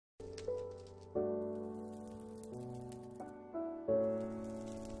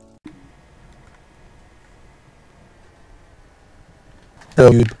Hello,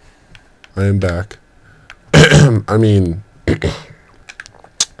 dude. I am back. I mean,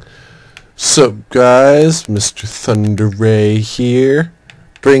 sup guys, MrThunderRay here,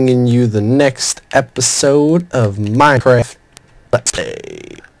 bringing you the next episode of Minecraft Let's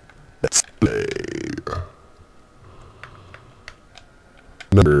Play. Let's Play.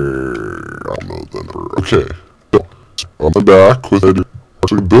 Okay, so I'm back with a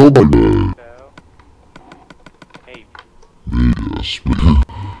actually build on day. Yes, man.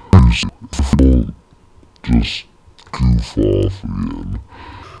 Just goof off again.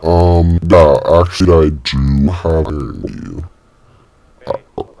 Yeah, actually I do have you. I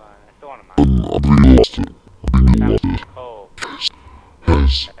really lost it. I really lost it.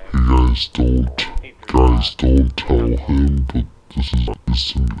 Guys, hey guys, don't tell him, but this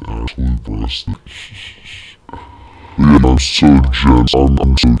isn't actually breasted. Yeah, I'm so generous.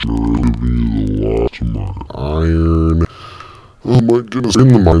 I'm so generous giving you the last of my iron. Oh my goodness, we're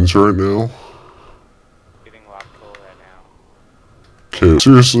in the mines right now. Okay,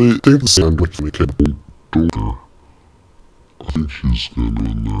 seriously, take the sandwich and make it don't care. I think she's gonna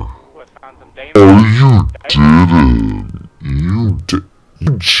in there. Oh, you didn't.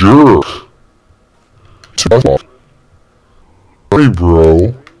 You jerk. Tough off. Let me,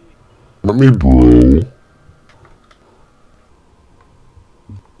 bro. Let me, bro.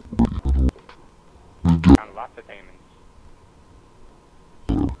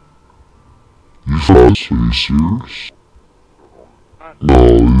 You fast? Are you serious? No,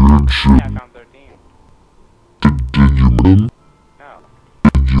 you're joking. Did you meet him?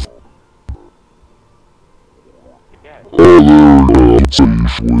 Did you? Oh, there we go. I'd say you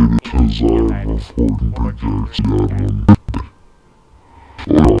should wait because I have a fucking pickaxe. You had one.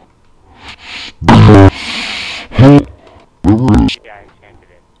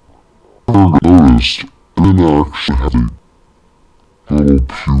 Noticed, it didn't actually have a little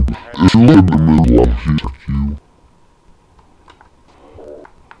pube. If you look in the middle, I'll hit you.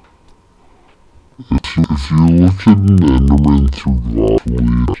 If you look at an Enderman through glass, will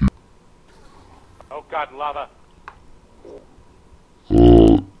you? Oh god, lava!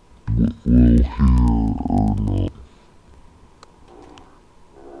 Will hear or not?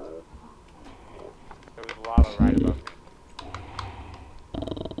 There was lava right above me.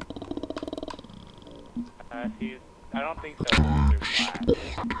 I don't think so.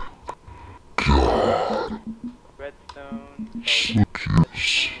 God. Redstone. So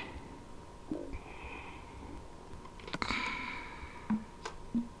cute.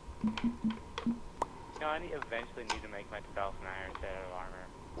 No, I eventually need to make myself an iron set of armor.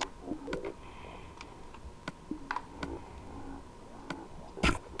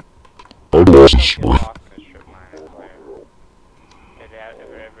 I lost this one. If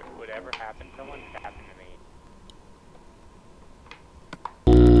would ever happen to someone, it happened to me.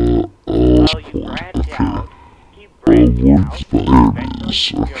 Well, you branch out. Keep branching out. There it is.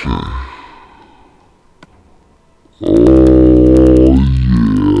 Okay. Oh,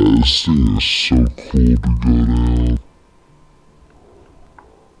 yeah, this thing is so cool to go down.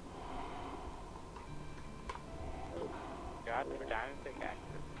 God, for diamond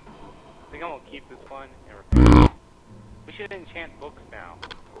pickaxes. I think I'm gonna keep this one and repair it. We should enchant books now.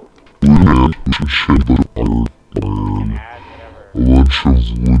 Yeah, we can shade the iron. We can add whatever. A bunch of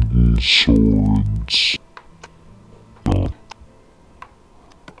wooden swords. Why?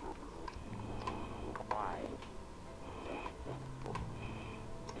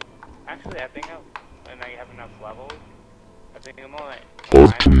 Actually, I think when I have enough levels, I think I'm gonna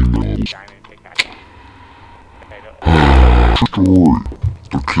diamond pickaxe. Destroy.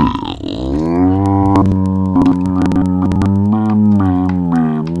 Okay.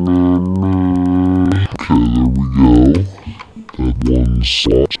 Okay, there we go. That one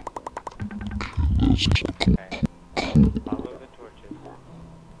slot. Okay, that's cool. Follow the torches.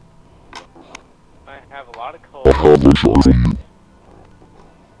 I have a lot of coal. I have a shot for you.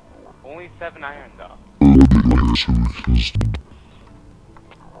 Only 7 iron though. So because that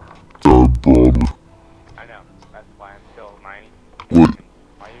Broadway. I know. That's why I'm still mining. Wait.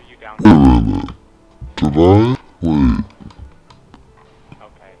 Why are you down Wait a minute. Did I? Wait.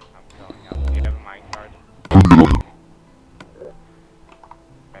 Okay, I'm going up. Do you have a mine card? I need one.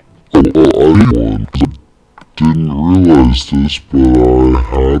 I didn't realize this, but I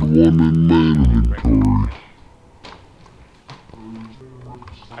had one in my inventory.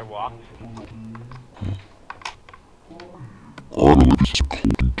 I walked. I don't know if it's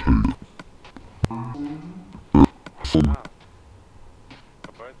cool and take it. Oh.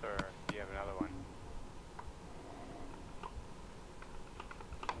 Of course, or do you have another one?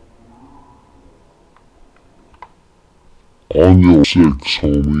 On your 6,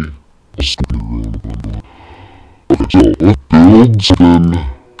 homie. I'll stick around. Okay, so let's build spin.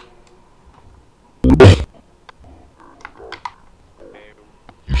 Okay,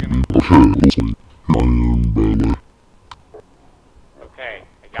 let's see. Iron belly. Okay,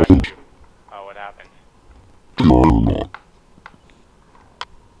 I got you. Oh, what happened? Iron not.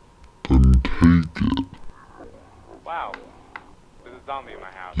 Then take it. Wow. There's a zombie in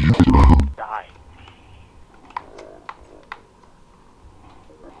my house. Yeah. Die.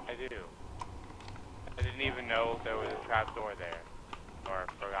 I do. I didn't even know there was a trap door there. Or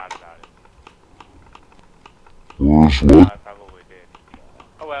forgot about it. Where's I what? probably did.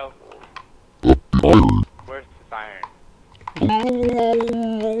 Oh well. Iron. Where's this iron?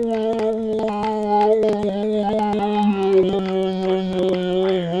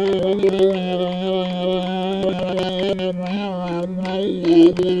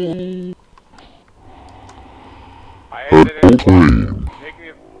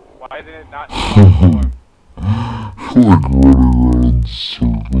 Why isn't it not transform? You're like running around in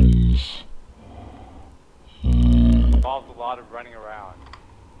circles. It involves a lot of running around.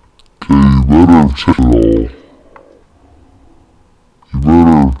 Okay, you better check it all. You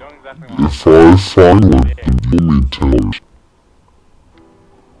better, Doing exactly if I find one, then give me $10.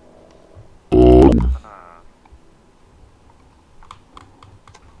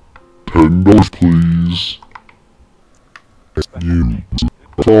 $10 please. You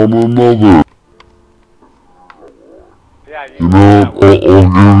found another. Yeah, You know, I'll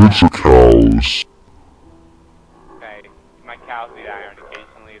give it to cows. Okay, my cows need iron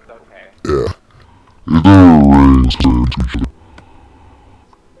occasionally, it's okay. Yeah. Either rings or teacher.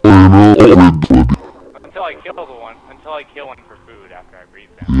 Oh, you know, I'll read the Until I kill one for food after I breed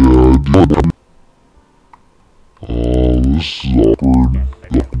them. yeah, oh, this is awkward.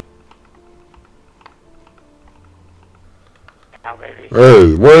 Cow baby.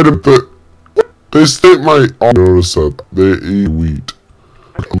 Hey, wait a bit. They state my notice that they eat wheat.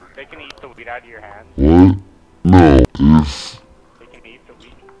 They can eat the wheat out of your hand. What? No, if... They can eat the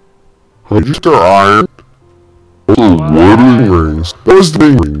wheat. I used their iron. Those are wedding rings. Those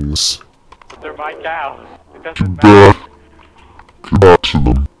wedding rings. But they're my cows. It Get doesn't matter. back. Get back to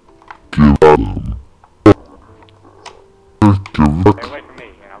them. Give at them. Give Stay back. away from me,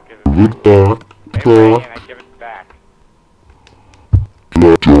 and I'll give Give it it back. back. Stay away, Back. and I give it back.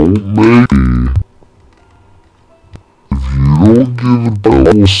 Don't make me. If you don't give it back,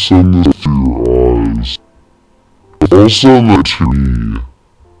 I'll send this to your eyes. I'll send that to me.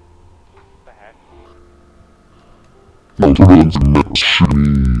 What the heck? I'll put it next to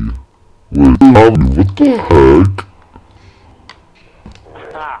me. Wait, what the heck?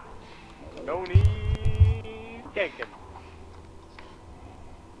 Ha! No need taken.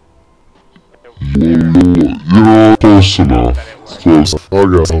 You know, close enough. Close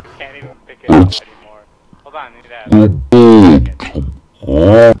enough. Okay. Can't even pick it up anymore. Hold on, I need that. Oh, come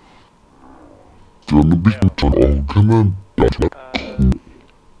on. Gonna be all gonna die.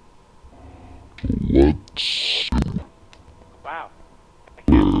 Let's Wow. I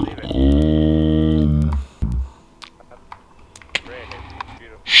can't believe it. Red, it's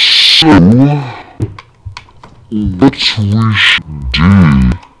beautiful. So, what we should do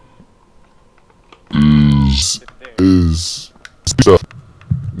is Sit there. Is stuff.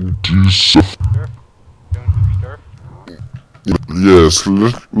 do stuff. Stir? Don't do stir? Yes,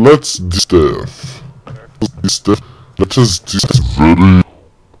 let's do stuff. Do stuff. Let us do stuff. Very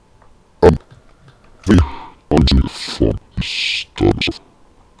very fun stuff.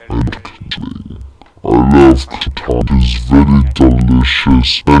 Ready, I love Catan is very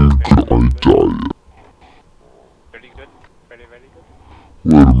delicious and good on my diet. Very good? Very good?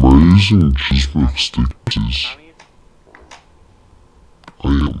 What amazing cheese mix sticks. Brownies? I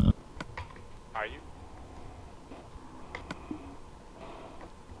am. Are you?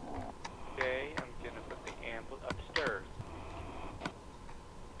 Okay, I'm gonna put the ample upstairs.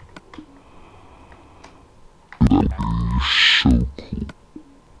 So cool.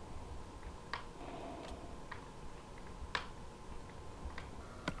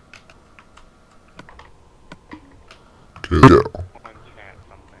 Okay, go. One chance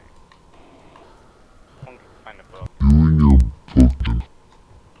something. One can find a book. You and your book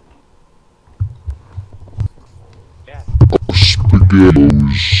Yes.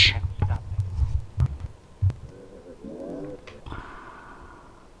 spaghettos. Stop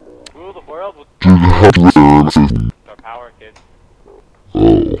it. Rule the world with Did have everything. our power, kids.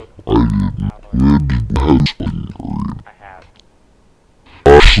 Oh, I didn't. Where did have something? I have. I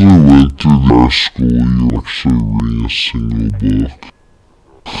actually went through their school year actually reading a single book.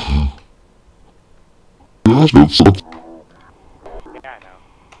 Yes, that's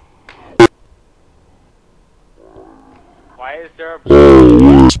You're a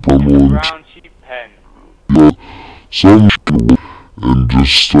Always promote brown sheep pen. some and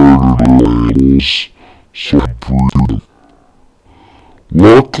just started animals, so breed them.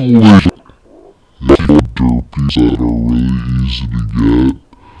 Luckily, he had derpies that are really easy to get.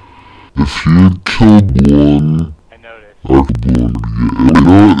 If he had killed one, I noticed. I could blow him again. You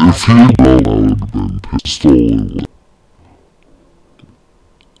know what? If he had gone, I would have been pissed all in.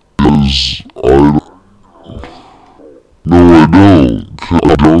 Because I don't. No, I don't. 'Cause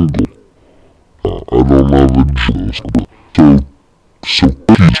I'm jungle. I don't have a jungle. So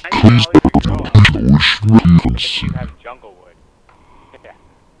please, we should not even see. You have jungle wood. Yeah.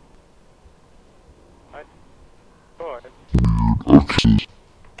 What? Sure. Okay.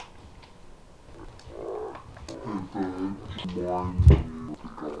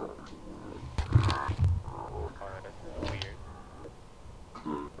 Alright, this is weird.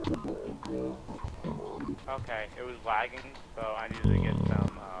 Okay, it was lagging, so I needed to get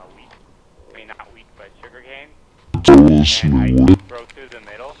some wheat. I mean, not wheat, but sugar cane. And I broke through the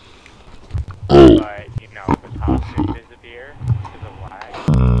middle. But, you know, the top didn't disappear because of lag.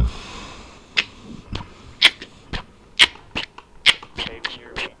 Saving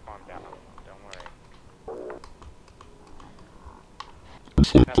your wheat farm down. Don't worry.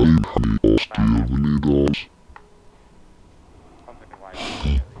 Something like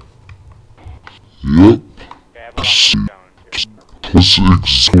that. Yep. Okay, I have a lot of stone, too. Plus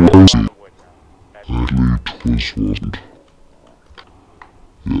explosive. That's Actually, twice wasn't.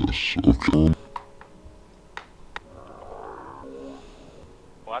 Yes, okay.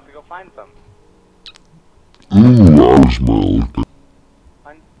 We'll have to go find some. Ooh, I was my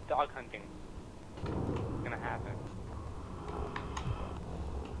Dog hunting. It's gonna happen.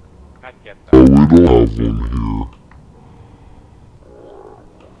 Not yet, Oh, though. we don't have one here.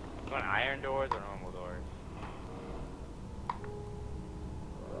 You want iron doors or normal doors?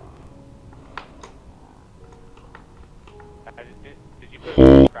 Did you put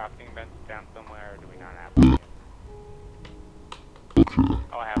a crafting bench down somewhere, or do we not have one? Okay.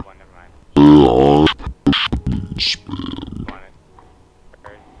 Oh, I have one, never mind. Spam. Want it?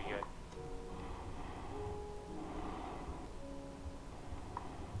 Or be good.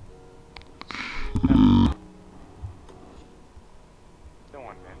 Don't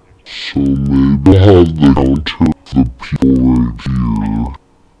want to enter. So maybe I'll have the counter of the people right here.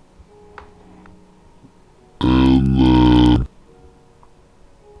 And then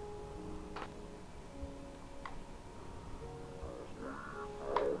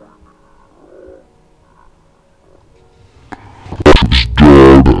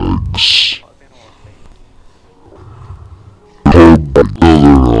dog eggs. Oh, no, they're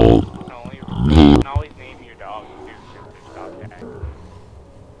not. You can always name your dog too, because dog tags.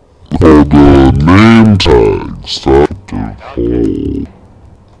 Oh, the name tags. That Yeah, they're dog whole.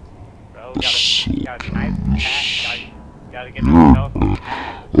 Bro, gotta be nice cat. Gotta get Yeah. yourself a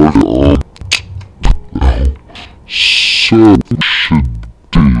cat. Okay, so should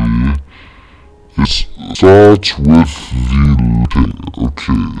do it starts with the thing.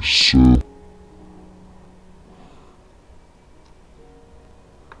 Okay, so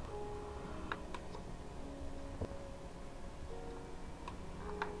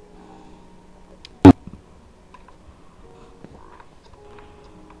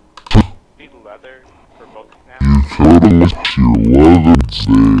Need leather for books now. you gotta let your leathers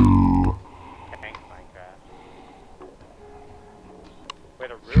there. Thanks, Minecraft.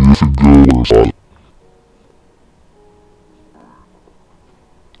 Wait, a You room? should go inside.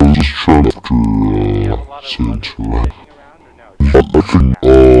 I'm just trying to Do you have a lot of say leather to sitting around, or no? I think,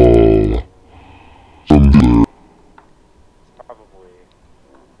 some there. Probably.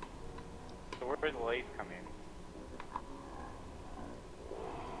 So where does the lace come in?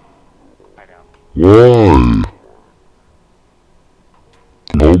 I know. Why?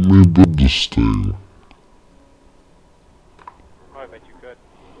 Help me build this thing. Oh, I bet you could.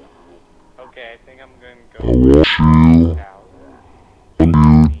 Okay, I think I'm gonna I go want now.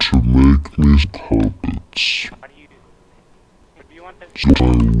 you to make me carpets. How do you... What do you want them So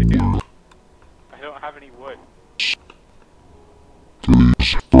to do? I don't have any wood.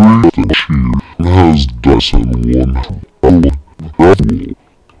 These everything here has dice and one level. I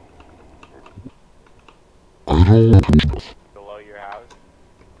don't want Below your house?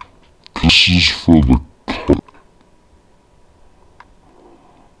 this is for the cut.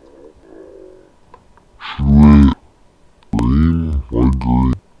 Should we green? Why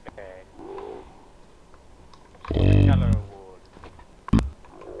green? Okay. Color wood.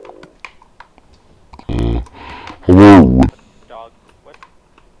 How about with Dog. What?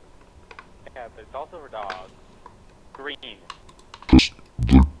 Yeah, but it's also for dogs. Green.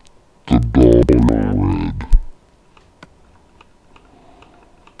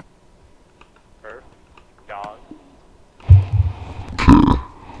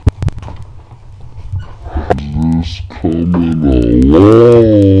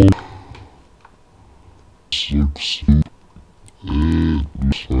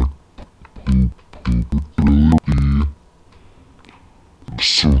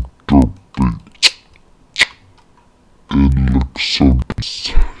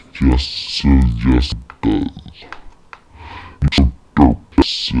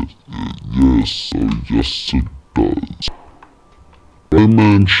 Yes, it does. I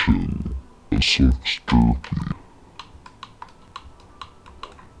mentioned this looks derpy.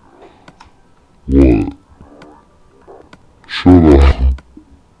 What? Shut up.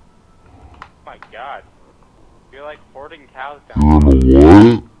 Oh my god. You're like hoarding cows down You're there.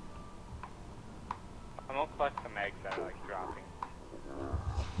 gonna what? I'm gonna collect some eggs that are like dropping.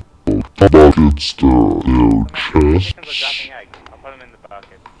 Buckets, there are Chickens are chests. dropping eggs. I'll put them in the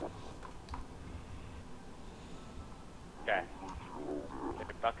bucket. Okay. There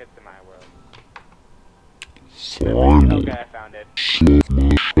are buckets in my world. Fine. Okay, I found it. Slip my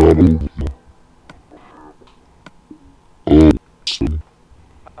shadow.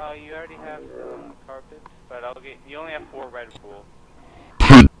 Oh, you already have some carpets, but I'll get. You only have 4 red wool.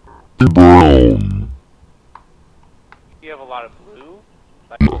 Pink, brown. You have a lot of blue,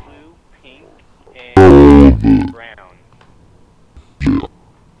 like blue, pink, and brown. Yeah.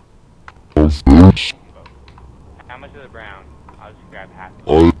 First, How much is the brown? I'll just grab half.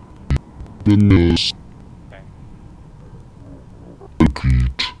 I goodness. Okay.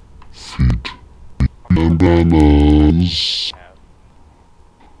 Feet. Bananas.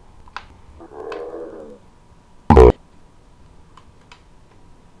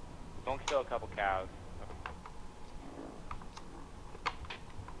 Don't kill a couple cows.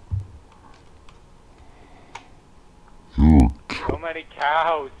 You're So many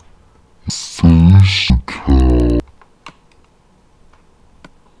cows! fish cow.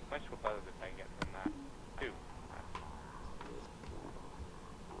 How much leather did I get from that? 2.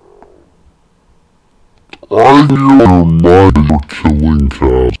 I knew your mind were killing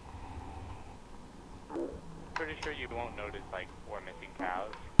cows. Pretty sure you won't notice like 4 missing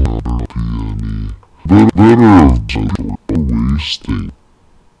cows. Better have wasting.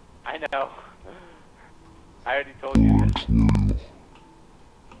 I know. I already told you this.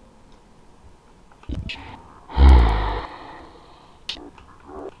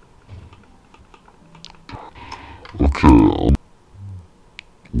 Okay,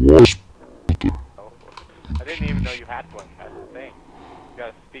 what's I didn't even know you had one. That's the thing. You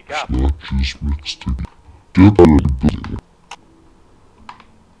gotta speak up. not just mixed together? Get better building.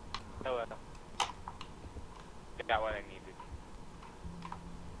 So, got what I needed.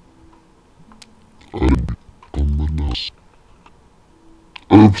 I'm a mess.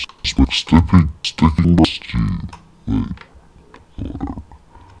 Oops, sticking past you.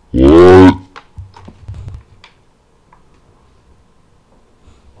 Wait.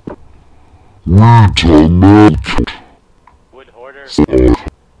 What? Retail milk. Wood hoarder.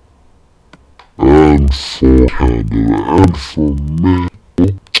 And for Canada and for me.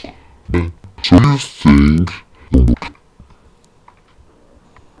 So you think we'll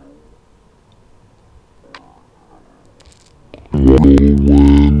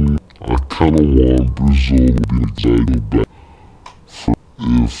win? I kinda want Brazil to be excited back for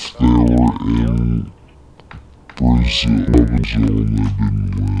if they were in Brazil and they didn't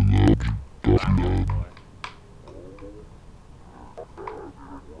win. I'd be mad.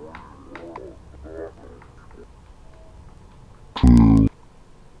 True.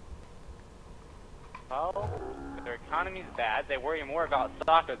 Well, their economy's bad. They worry more about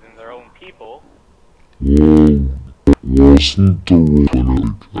soccer than their own people. Well, wasn't the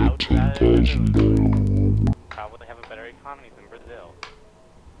one like a $10,000 Probably have a better economy than Brazil.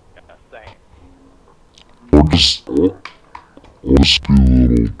 Just saying. Or just be a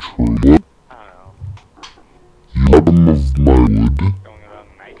little true. I don't know. You have them of my wood. Going around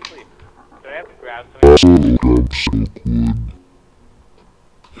nicely. So I have to grab some. Also grab silk wood.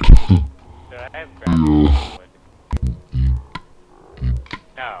 So I have to grab some wood.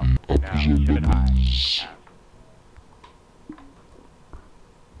 No, you should not.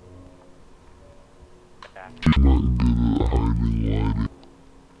 Apples You might get it hiding lighting.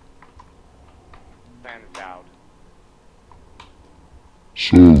 Plan this out.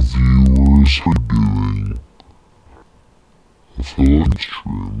 So viewers, how you doing? I feel like it's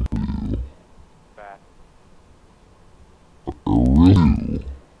stream real. That. Real.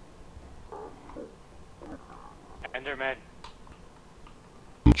 Enderman.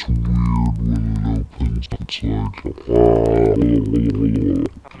 It's weird when it opens. It's like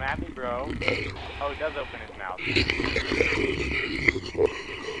Come at me, bro. Oh, it does open his mouth.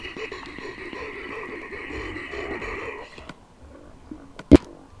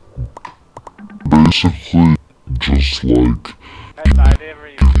 basically just like I never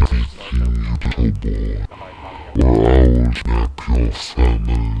even everything you could hope or I will snap your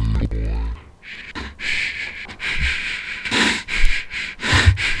family boy.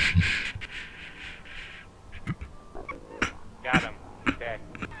 got him. Dead.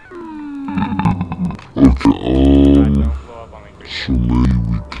 Okay, Don't blow up on me. so maybe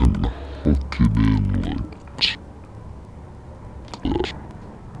we can hook it in like that.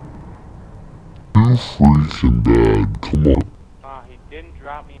 You freaking bad, come on. Oh, he didn't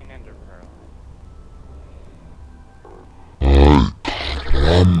drop me an ender pearl.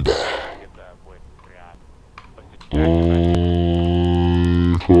 Caramba. Get the wood, forgot. What's the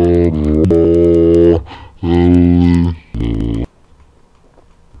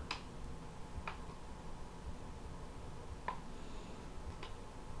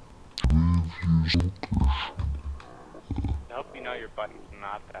I hope you know your button's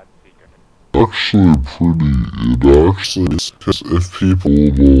not that secret. Actually it actually is, because if people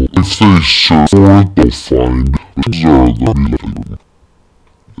will, if they search for it, they'll find it. These are the people.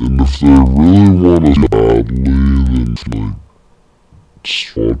 And if they really want it badly, then like,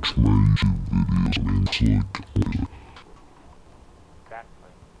 just watch my YouTube videos. I mean, it's like,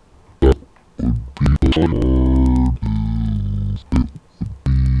 Exactly. that would be hard. Yes, it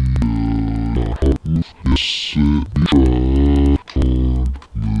try on move.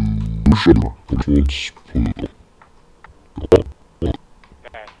 Sugar. Let's put it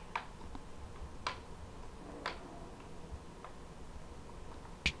Okay.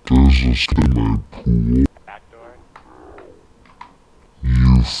 There's a in my pool. Back door.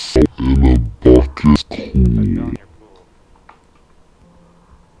 You fell in a bucket Fell in pool. your pool.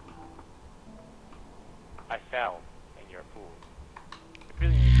 I fell in your pool. It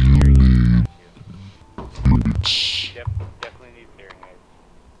really needs hearing aids, don't you? Yep, definitely needs hearing aids.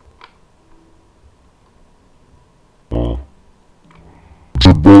 It's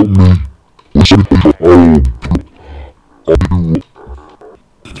about me. Listen, I don't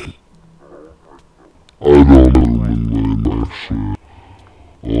know the name actually.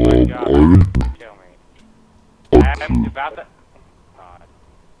 Oh my God, I didn't. kill me. I'm about to... God.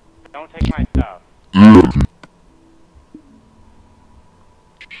 Don't take my stuff. Yeah.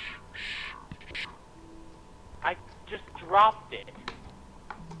 I just dropped it.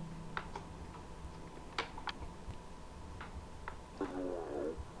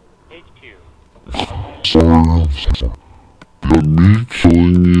 Hate you. Sorry. But me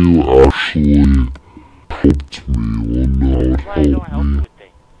killing you actually helped me. Well, now it That's why I don't helped help you me. with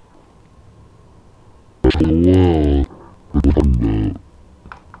things. Well, but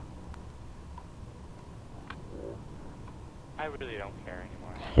I really don't care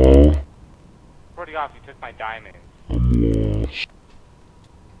anymore. huh? Pretty off, you took my diamonds. I'm lost.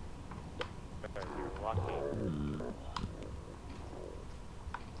 But you're lucky.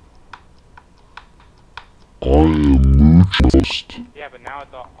 I am lost. Yeah, but now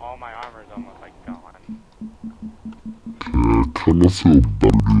it's all my armor's almost like gone. Yeah, I kinda feel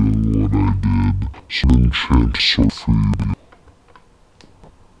better doing what I did. Some enchants are free.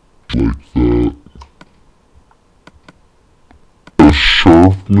 Like that. The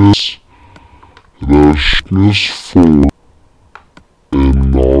sharpness 4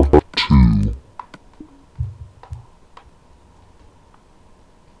 and knock 2.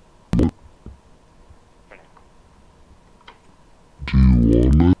 For now. Do you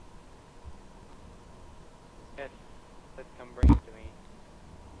want it? Yes, let's come bring it to me.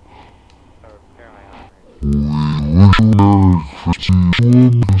 Or repair my armor. We wish you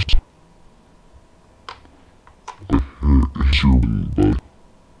Merry Christmas. Here's your bud.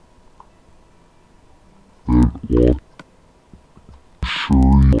 Red walk. Sure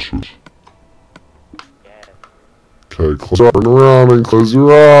you want it. Yes. Okay, turn around and close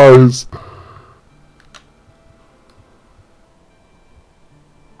your eyes.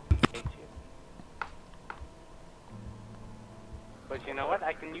 Hate you. But you know what?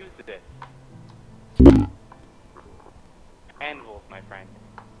 I can use this. What? Anvils, my friend.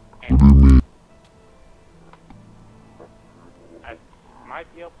 What do you mean? I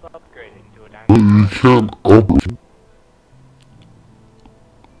might be able to upgrade it into a But diamond. you can't upgrade.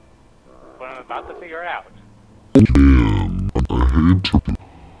 But I'm about to figure out. Damn, I hate to be.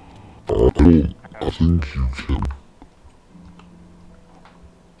 I think you can.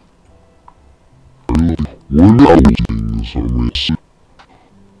 One of the things I may say.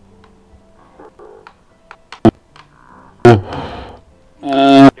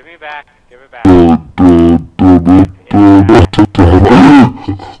 Give me back. Give it back.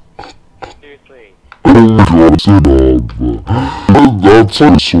 Seriously. Oh my god, it's an odd, but that That's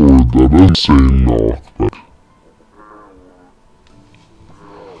like a sword, that doesn't say knockback.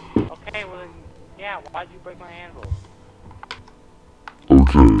 Okay, well then, yeah, why'd you break my anvil?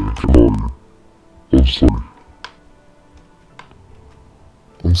 Okay, I'm sorry.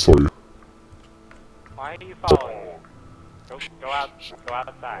 I'm sorry. Why are you following me? Go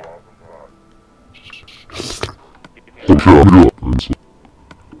outside. Okay, I'm good.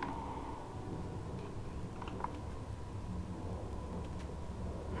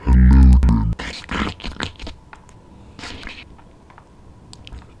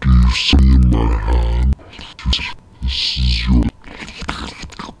 Do you see in my hand? This is your...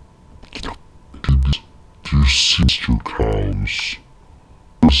 Do you see Mr. Cows?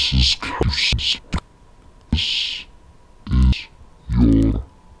 This is Cows. This is your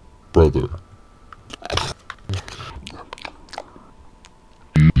brother.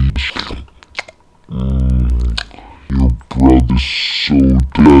 Your brother's so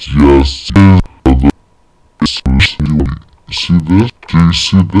dead. Yes, his brother. See this? Do you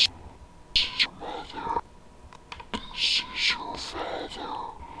see this? This is your father.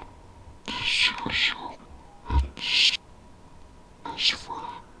 This is your... And this is his friend.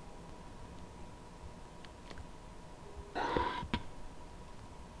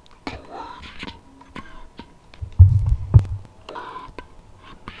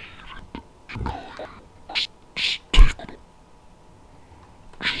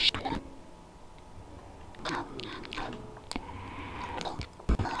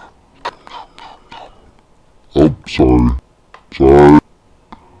 Oh, sorry. Sorry.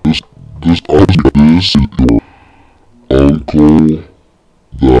 This is your uncle,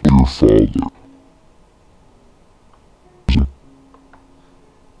 that's your father. His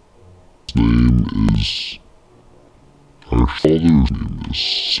name is... Our father's name is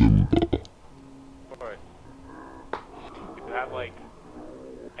Simba. Of course. You have, like,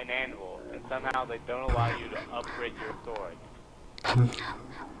 an anvil, and somehow they don't allow you to upgrade your sword.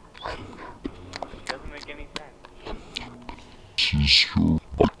 It doesn't make any sense. This is your...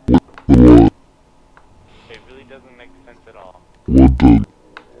 What? It really doesn't make sense at all. What the...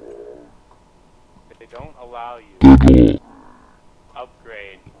 They don't allow you They to don't...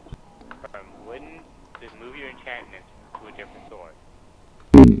 upgrade from wooden to move your enchantments to a different sword.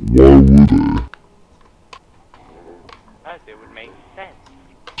 Why would they? Because it would make sense.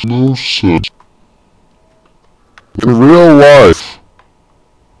 No sense. In real life,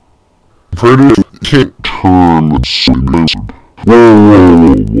 pretty you can't turn and swing.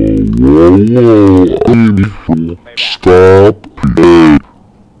 Whoa. I mean, stop. Hey.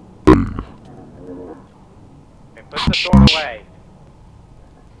 And put the sword away.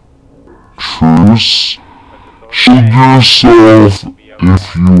 Truce. Put the sword Shoot away. yourself It'll be okay. if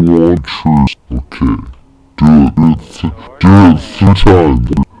you want truce. Okay. Do it 3 times.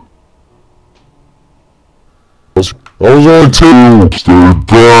 That was only 2. Stay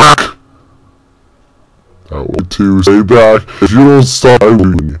back. That was 2. Stay back. If you don't stop, I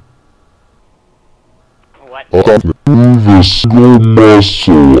win. What? I'll move a single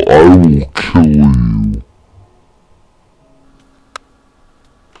muscle. I will kill you.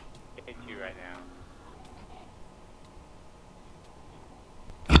 Hit you right now.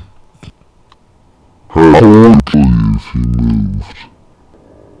 Hey, I won't kill you if you moved.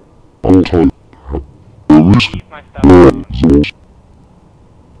 I'll tell you. Leave my stuff alone.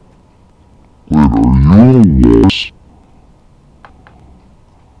 Wait, are you a wuss?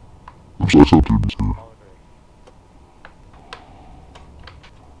 Oops, I accepted this here.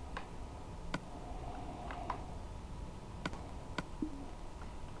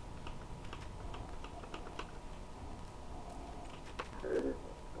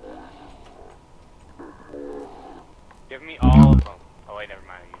 Give me all of them. Oh wait, never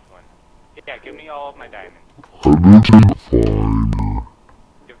mind, I used one. Yeah, give me all of my diamonds. Everything fine.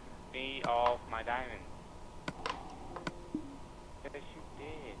 Give me all of my diamonds. Yes, you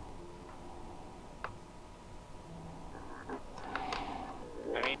did.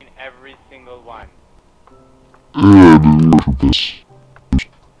 I mean, every single one. Yeah, I didn't look at this.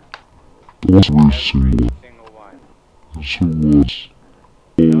 It was every Every single one. single one. Yes, it was.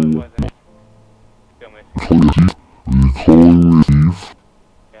 No, it wasn't. Still missing. Calling a thief? Are you calling me a thief?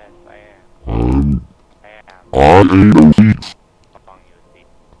 Yes, I am. I ain't no thief. I'm calling you a thief.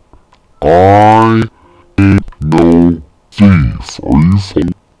 I ain't no thief. Are you following me, are you?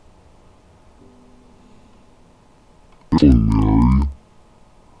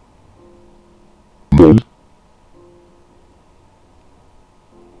 No.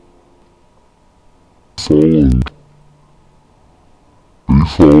 Following. Are you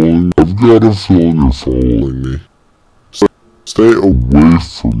following? I've got a feeling you're following me. Stay away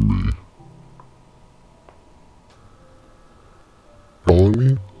from me.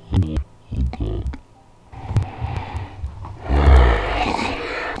 Calling me? Oh god.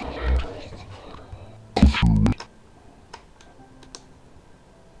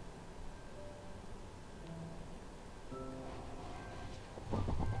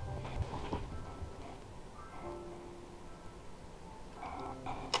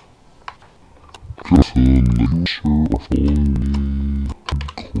 Just the user are following me. Of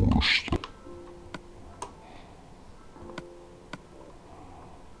course.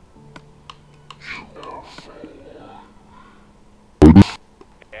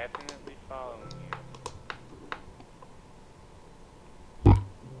 Definitely following you.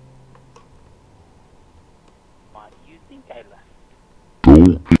 Why do you think I left?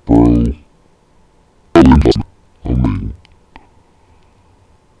 Don't, bro. I mean,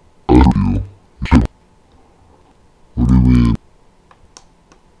 I heard you. What do you mean?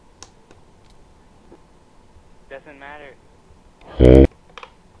 Doesn't matter. Huh?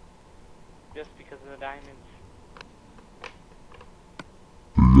 Just because of the diamonds.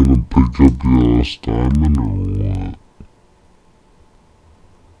 You gonna pick up your last diamond or what?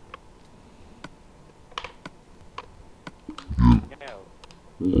 No.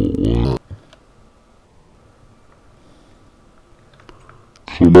 What?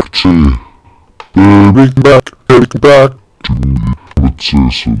 Come back to me. Baby, come back. Baby, come back. But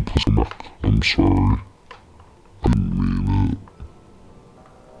seriously, please come back. I'm sorry. I didn't mean it.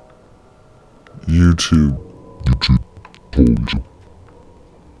 YouTube told you.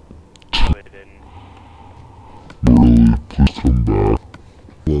 Really didn't. Really, please come back.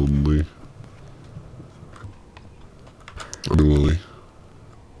 Lonely. Really.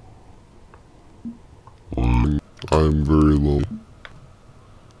 I'm very lonely.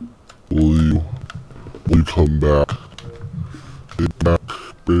 Will you come back? Get back,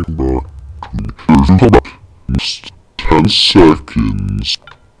 baby, back. If you come back in 10 seconds.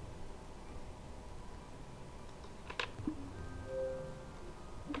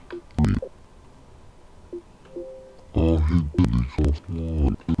 Oh, he did it.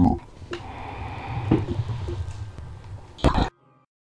 Come on.